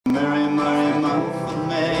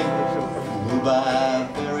by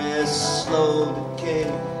very slow decay,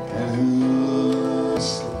 and who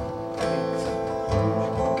sleeps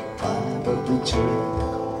by bubbly trees,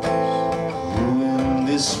 who in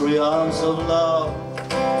this realms of love,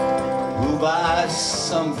 who by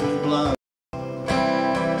something blunt,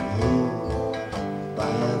 who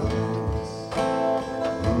by evidence,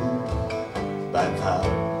 who by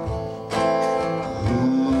power,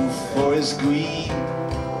 who for his greed,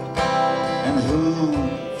 and who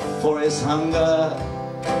for his hunger,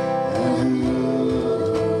 and who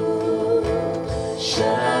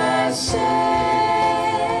shall I say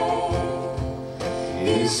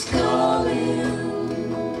is calling?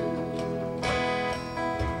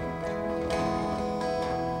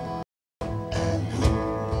 And who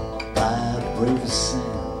by brave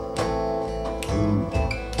sin, who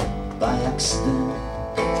by accident,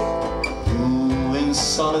 who in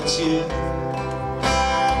solitude,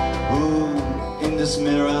 who in this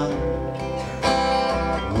mirror,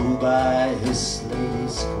 who by his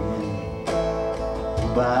lady's grin, who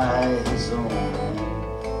by his own hand,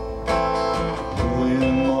 who in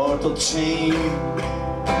mortal chain,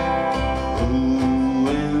 who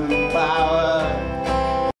in power,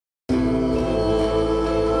 who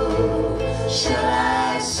shall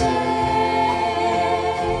I say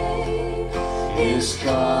is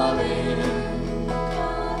calling?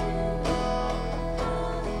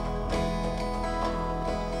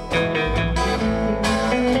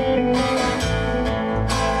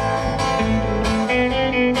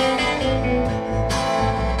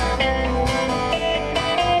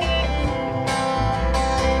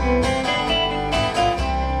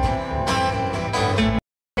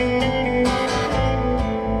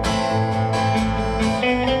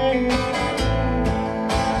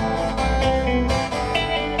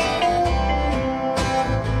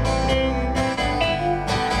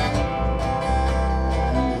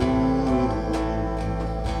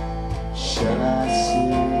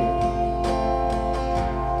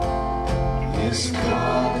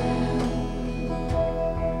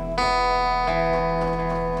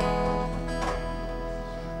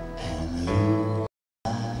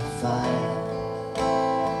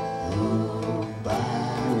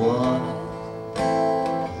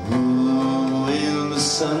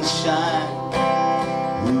 Sunshine,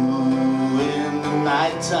 who in the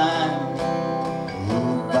nighttime, who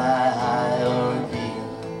by high ordeal,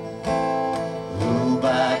 who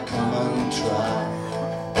by common trial,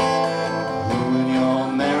 who in your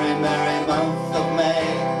merry, merry month of May,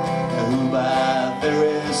 who by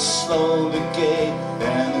very slow decay,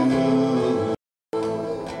 and who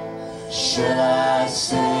shall I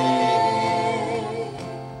say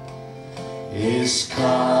is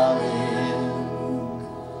calm?